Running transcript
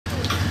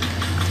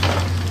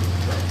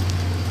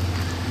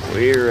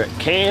We're at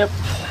camp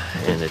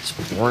and it's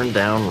pouring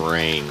down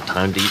rain.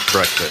 Time to eat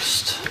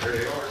breakfast.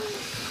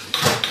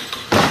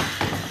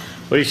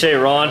 What do you say,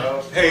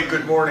 Ron? Hey,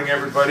 good morning,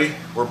 everybody.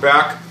 We're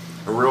back.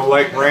 A real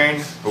light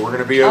rain, but we're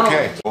gonna be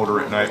okay. Older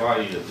at night. All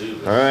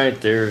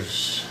right,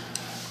 there's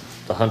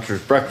the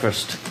hunter's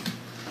breakfast.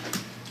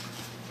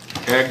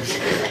 Eggs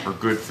are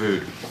good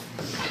food.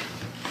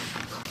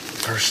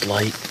 First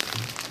light,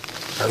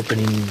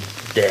 opening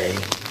day,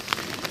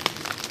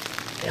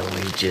 and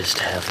we just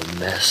have a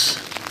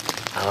mess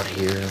out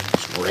here.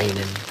 It's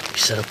raining. We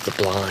set up the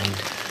blind,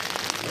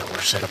 and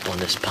we're set up on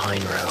this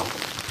pine row,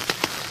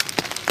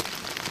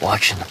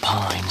 watching the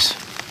pines.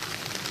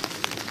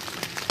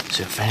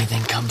 So if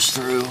anything comes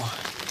through,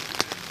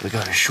 we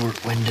got a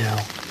short window.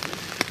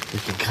 We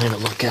can kind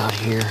of look out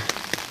here,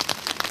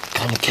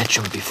 kind of catch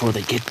them before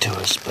they get to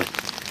us, but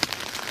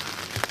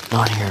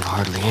not hearing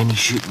hardly any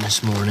shooting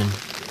this morning.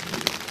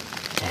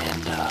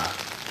 And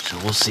so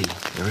we'll see.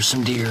 There were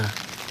some deer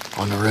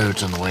on the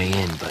roads on the way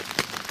in, but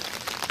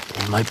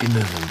they might be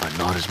moving, but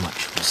not as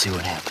much. We'll see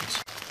what happens.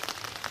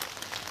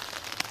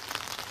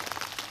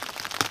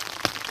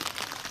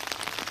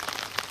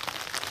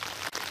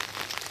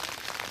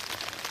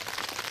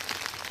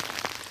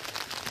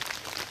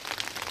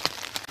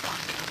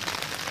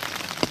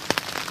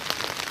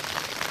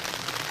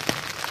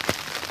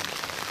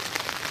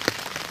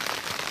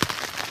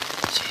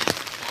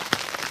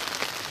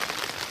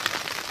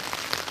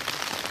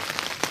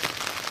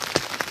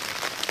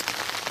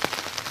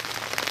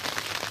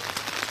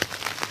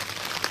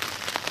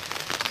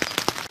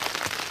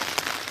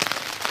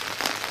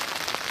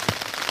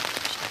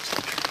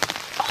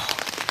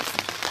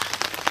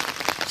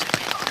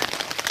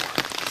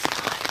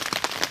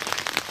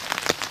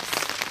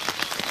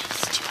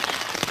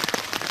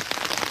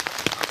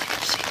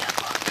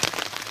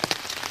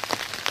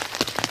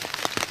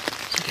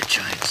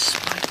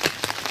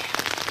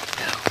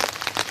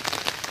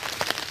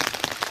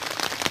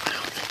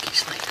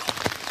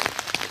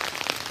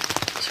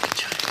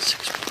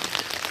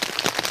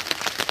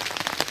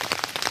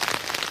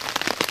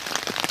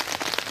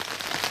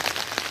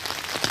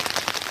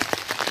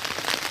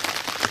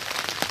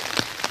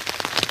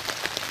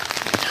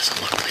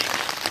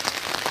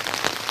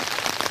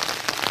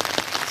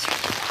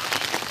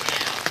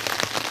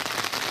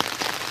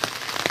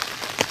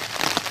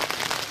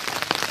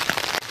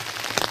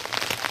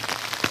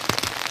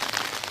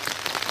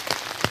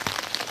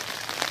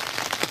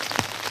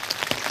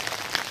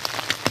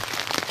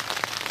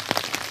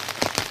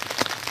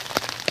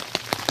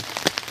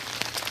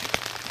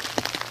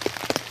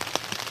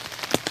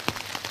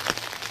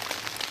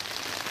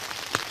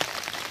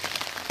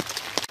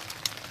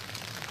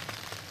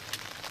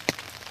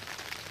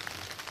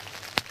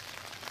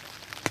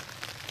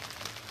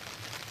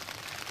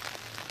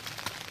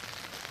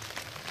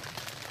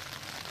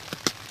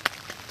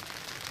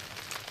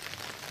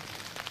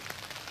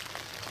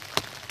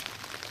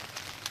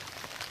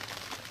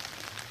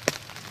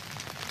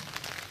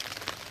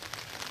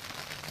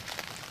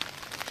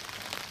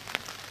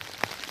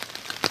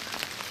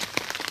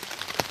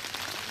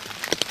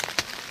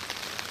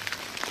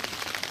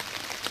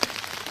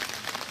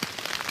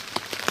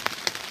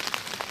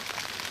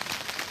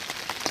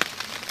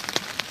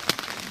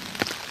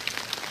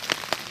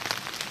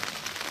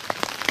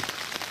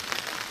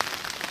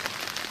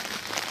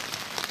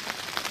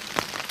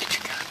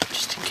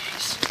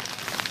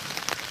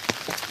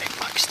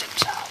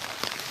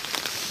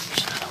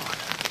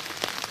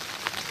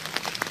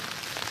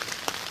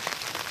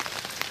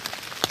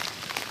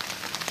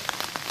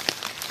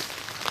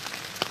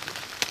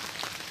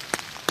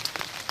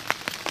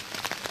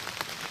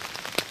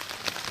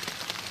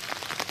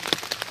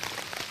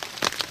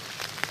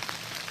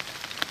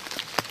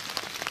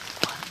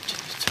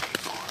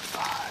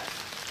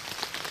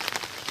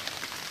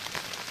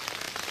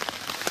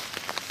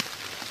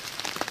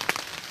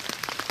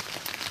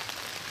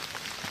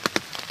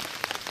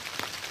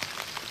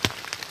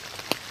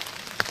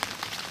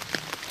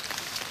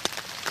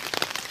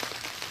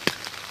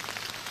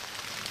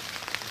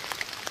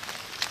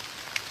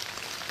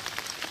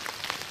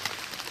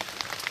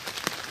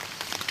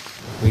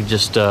 We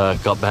just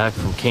got back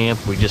from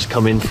camp. We just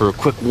come in for a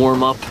quick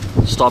warm-up.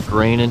 Stopped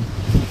raining.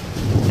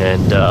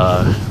 And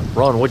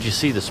Ron, what'd you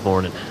see this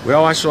morning?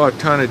 Well, I saw a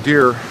ton of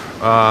deer.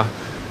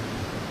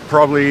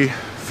 Probably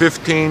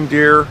 15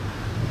 deer,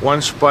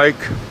 one spike.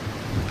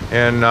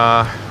 And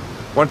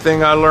one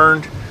thing I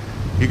learned,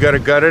 you got to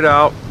gut it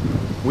out.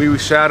 We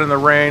sat in the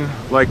rain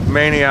like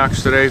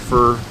maniacs today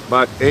for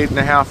about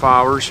 8.5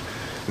 hours.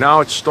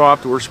 Now it's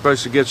stopped. We're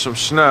supposed to get some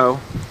snow.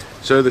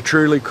 So the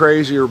truly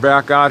crazy are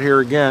back out here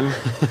again.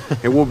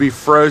 It will be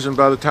frozen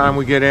by the time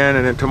we get in,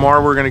 and then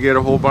tomorrow we're going to get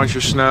a whole bunch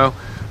of snow.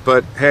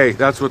 But hey,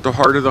 that's what the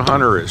heart of the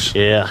hunter is.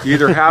 Yeah. You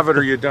either have it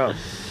or you don't.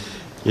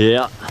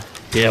 Yeah.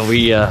 Yeah,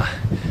 we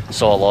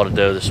saw a lot of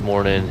doe this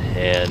morning,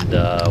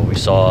 and we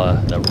saw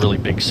a really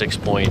big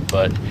 6-point,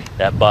 but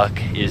that buck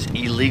is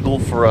illegal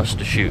for us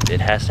to shoot.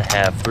 It has to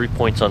have 3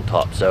 points on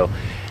top, so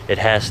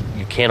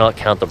you cannot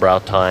count the brow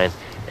tine,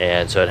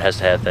 and so it has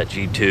to have that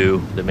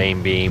G2, the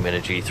main beam, and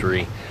a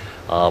G3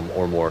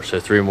 or more. So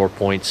 3 or more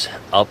points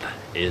up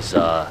is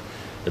the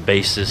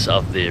basis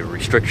of the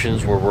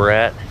restrictions where we're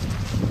at.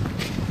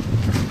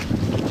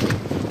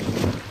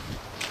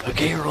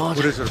 Okay, Ron.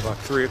 What is it, about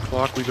 3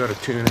 o'clock? We got a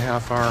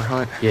 2.5 hour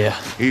hunt. Yeah.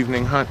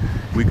 Evening hunt.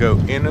 We go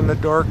in the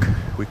dark,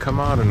 we come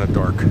out in the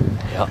dark.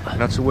 Yeah.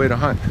 That's the way to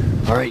hunt.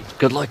 All right,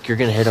 good luck. You're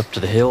gonna head up to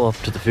the hill, up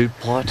to the food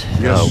plot.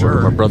 Yes, where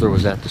sir. my brother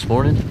was at this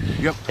morning.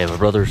 Yep. And my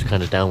brother's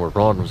kind of down where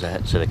Ron was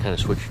at, so they kind of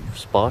switched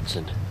spots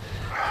and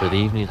for the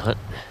evening hunt.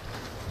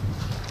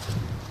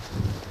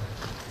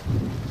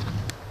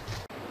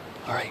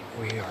 All right,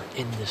 we are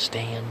in the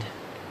stand,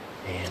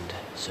 and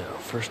so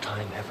first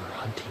time ever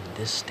hunting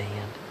this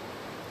stand.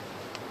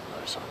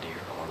 I saw deer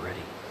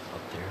already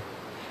up there,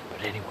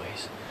 but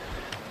anyways,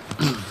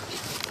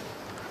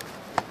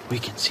 we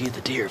can see the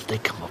deer if they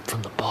come up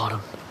from the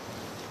bottom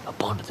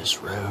up onto this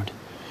road.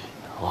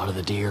 A lot of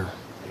the deer,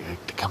 they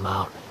like to come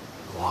out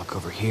and walk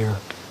over here,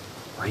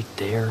 right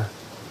there.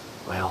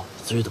 Well,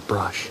 through the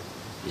brush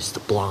is the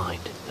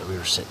blind that we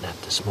were sitting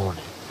at this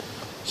morning.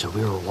 So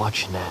we were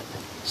watching that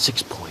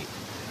 6-point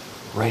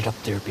right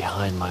up there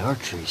behind my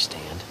archery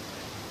stand,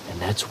 and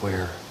that's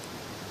where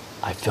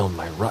I filmed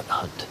my rut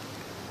hunt.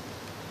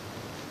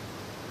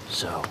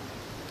 So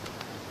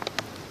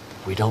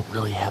we don't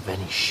really have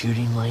any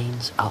shooting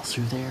lanes out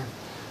through there,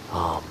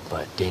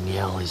 but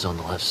Danielle is on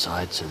the left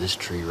side, so this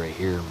tree right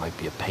here might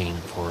be a pain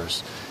for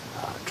us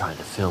trying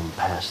to film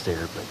past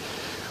there, but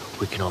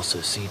we can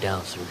also see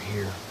down through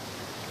here,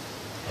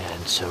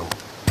 and so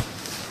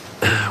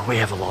we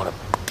have a lot of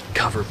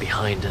cover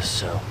behind us,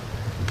 so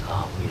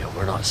you know,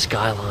 we're not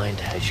skylined,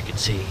 as you can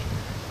see,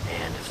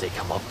 and if they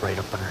come up right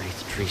up underneath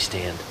the tree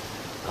stand,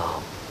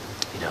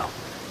 you know,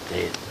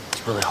 it's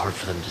really hard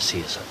for them to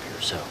see us up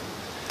here. So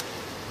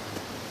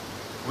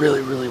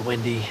really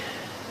windy.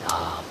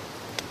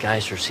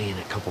 Guys are seeing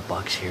a couple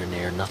bucks here and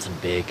there, nothing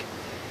big.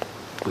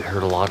 We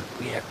heard a lot.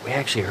 We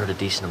actually heard a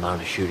decent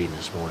amount of shooting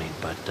this morning,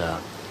 but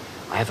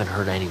I haven't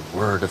heard any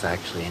word of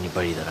actually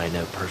anybody that I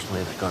know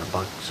personally that got a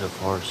buck so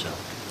far. So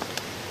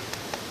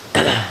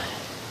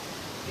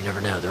you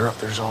never know.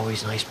 There's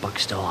always nice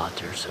bucks still out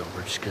there. So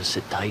we're just gonna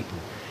sit tight,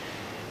 and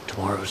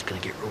tomorrow's gonna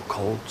get real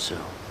cold, so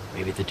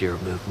maybe the deer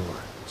will move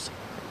more. We'll see.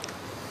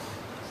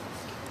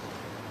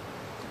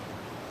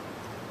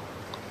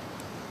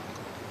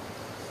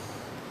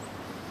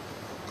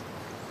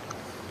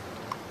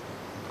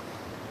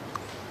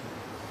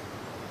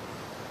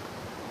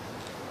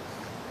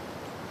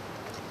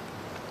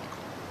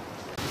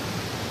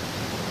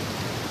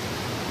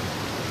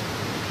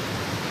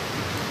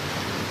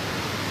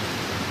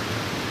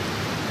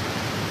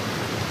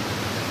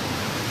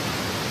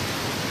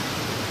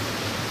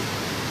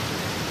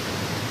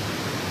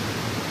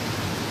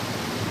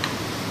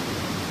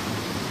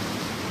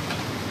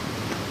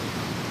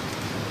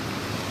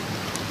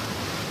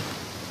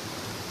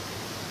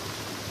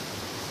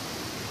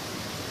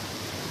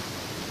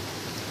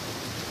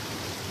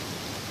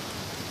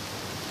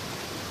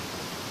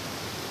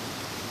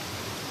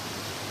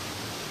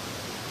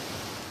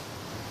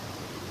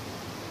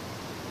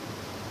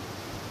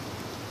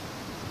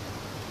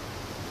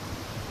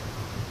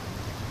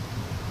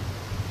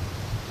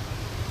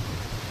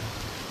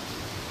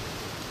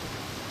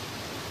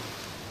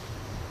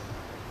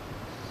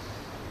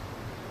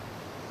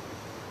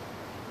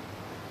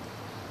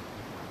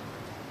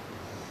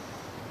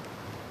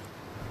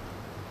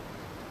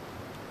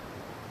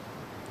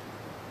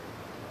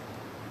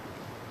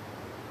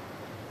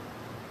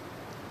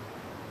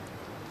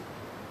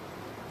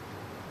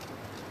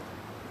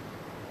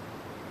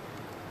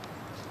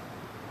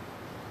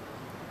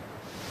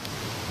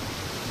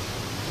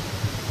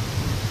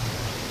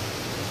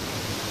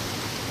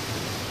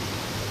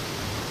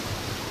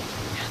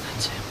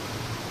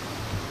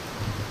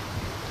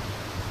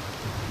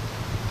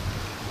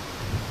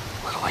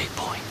 Little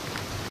 8-point.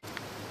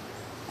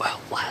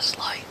 Well, last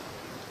light,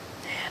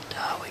 and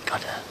we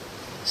got to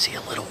see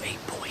a little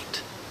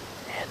 8-point,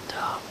 and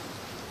a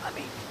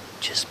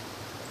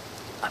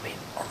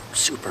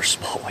super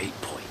small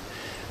 8-point.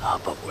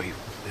 But we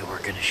were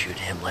gonna shoot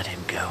him, let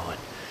him go, and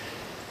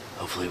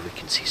hopefully we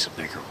can see some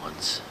bigger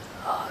ones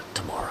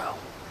tomorrow.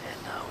 And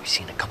we've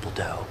seen a couple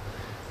doe,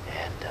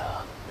 and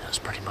that's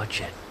pretty much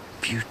it.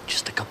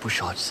 Just a couple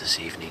shots this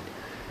evening,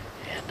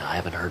 and I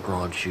haven't heard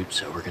Ron shoot,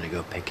 so we're gonna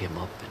go pick him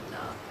up, and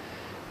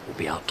we'll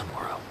be out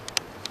tomorrow.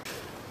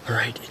 All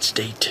right, it's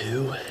day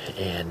 2,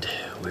 and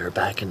we're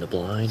back in the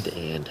blind,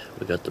 and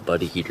we got the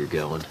buddy heater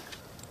going.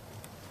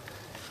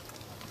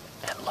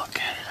 And look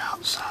at it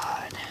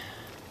outside.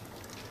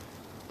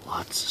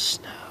 Lots of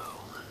snow.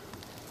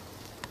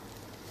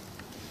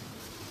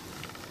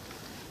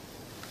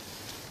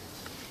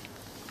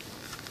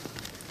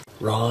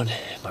 Ron,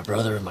 my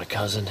brother, and my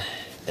cousin,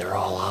 they're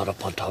all out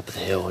up on top of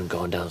the hill and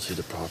going down through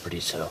the property,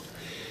 so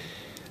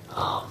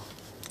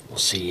we'll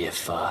see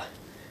if we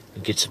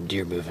can get some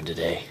deer moving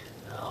today.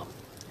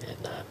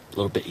 And a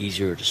little bit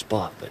easier to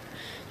spot, but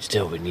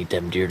still we need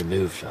them deer to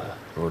move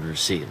in order to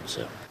see them,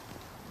 so.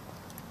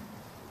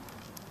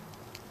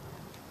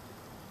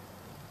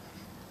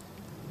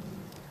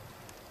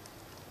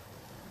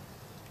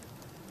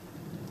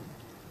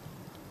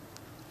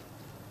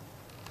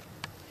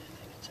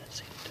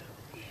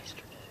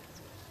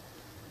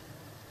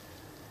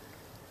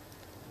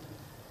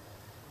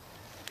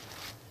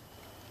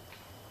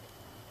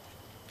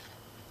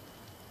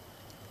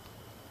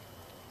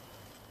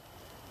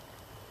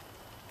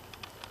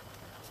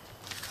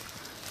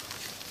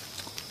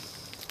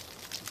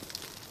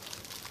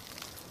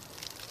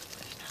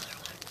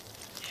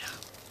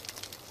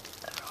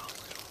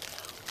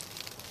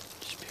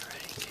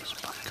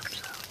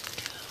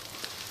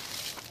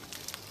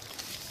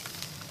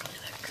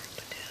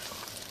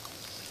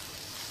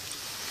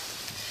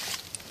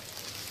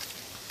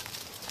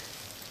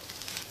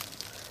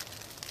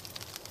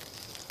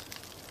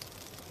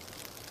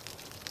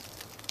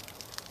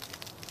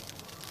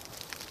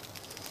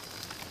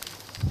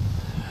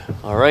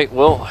 All right,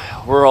 well,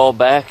 we're all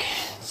back.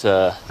 It's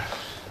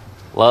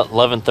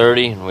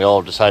 11:30, and we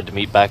all decided to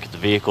meet back at the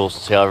vehicles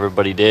and see how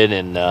everybody did.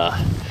 And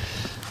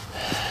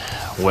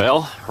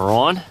well,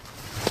 Ron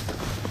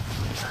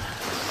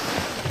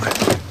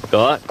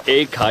got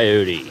a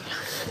coyote.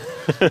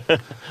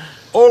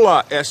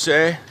 Hola,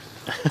 ese.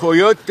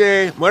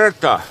 Coyote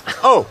muerta.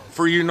 Oh,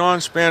 for you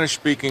non-Spanish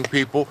speaking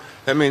people,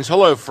 that means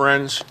hello,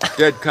 friends.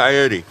 Dead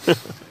coyote.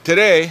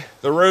 Today,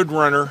 the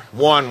Roadrunner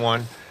won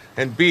one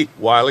and beat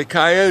Wile E.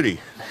 Coyote.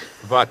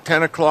 About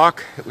 10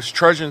 o'clock, it was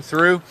trudging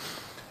through,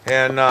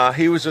 and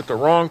he was at the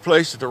wrong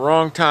place at the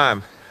wrong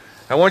time.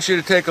 I want you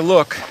to take a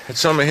look at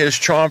some of his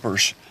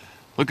chompers.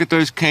 Look at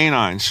those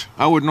canines.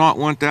 I would not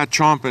want that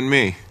chomping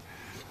me.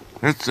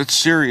 That's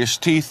serious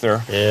teeth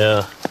there.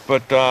 Yeah.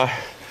 But,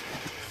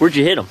 where'd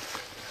you hit him?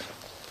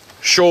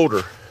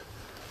 Shoulder.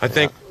 I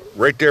think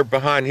right there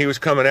behind, he was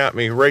coming at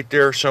me right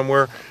there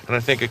somewhere, and I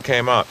think it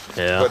came up.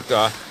 Yeah.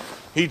 But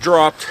he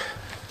dropped,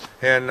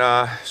 and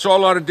saw a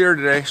lot of deer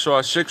today. Saw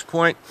a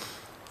 6-point,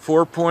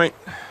 4-point,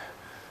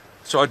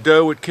 saw a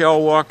doe with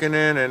Kel walking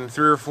in, and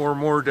 3 or 4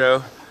 more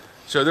doe.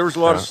 So there was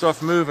a lot of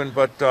stuff moving,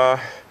 but up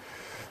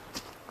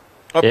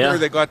here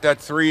they got that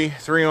three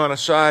on a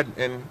side,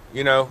 and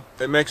you know,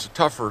 it makes it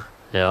tougher.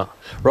 Yeah.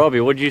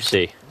 Robbie, what'd you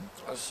see?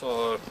 I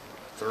saw a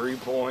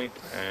 3-point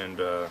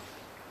and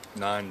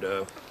 9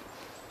 doe.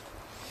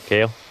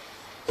 Kale?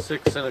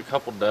 6 and a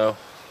couple doe.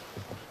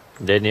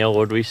 Danielle,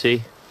 what'd we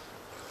see?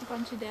 A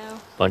bunch of doe.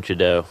 Bunch of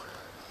doe.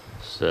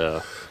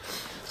 So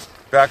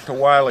Back to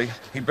Wiley.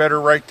 He better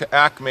write to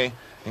Acme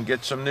and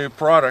get some new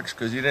products,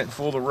 because he didn't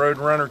fool the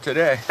Roadrunner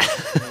today.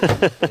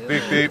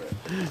 Beep, beep.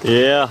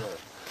 yeah.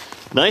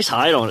 Nice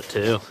hide on it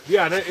too.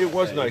 Yeah, it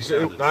was nice.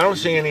 I don't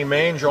see any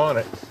mange on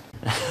it.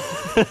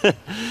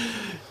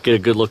 Get a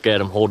good look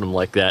at him, hold him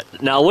like that.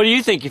 Now, what do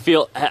you think you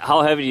feel?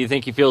 How heavy do you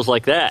think he feels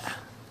like that?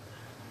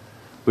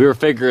 We were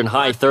figuring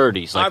high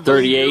 30s, like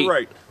 38. You're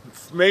right.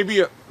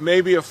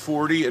 Maybe a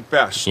 40 at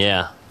best.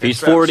 Yeah. If he's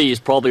 40, he's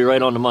probably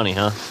right on the money,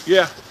 huh?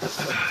 Yeah.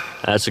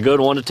 That's a good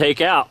one to take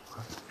out.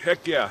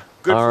 Heck yeah.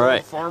 Good All for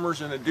right. the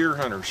farmers and the deer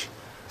hunters.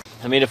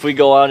 I mean, if we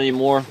go out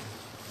anymore,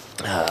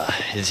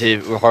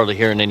 we're hardly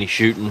hearing any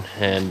shooting,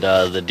 and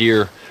the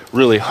deer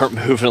really aren't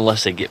moving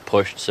unless they get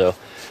pushed. So,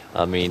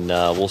 I mean,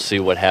 we'll see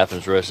what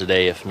happens the rest of the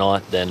day. If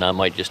not, then I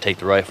might just take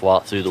the rifle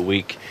out through the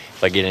week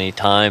if I get any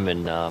time.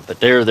 And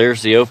but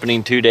there's the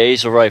opening 2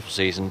 days of rifle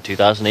season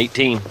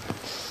 2018.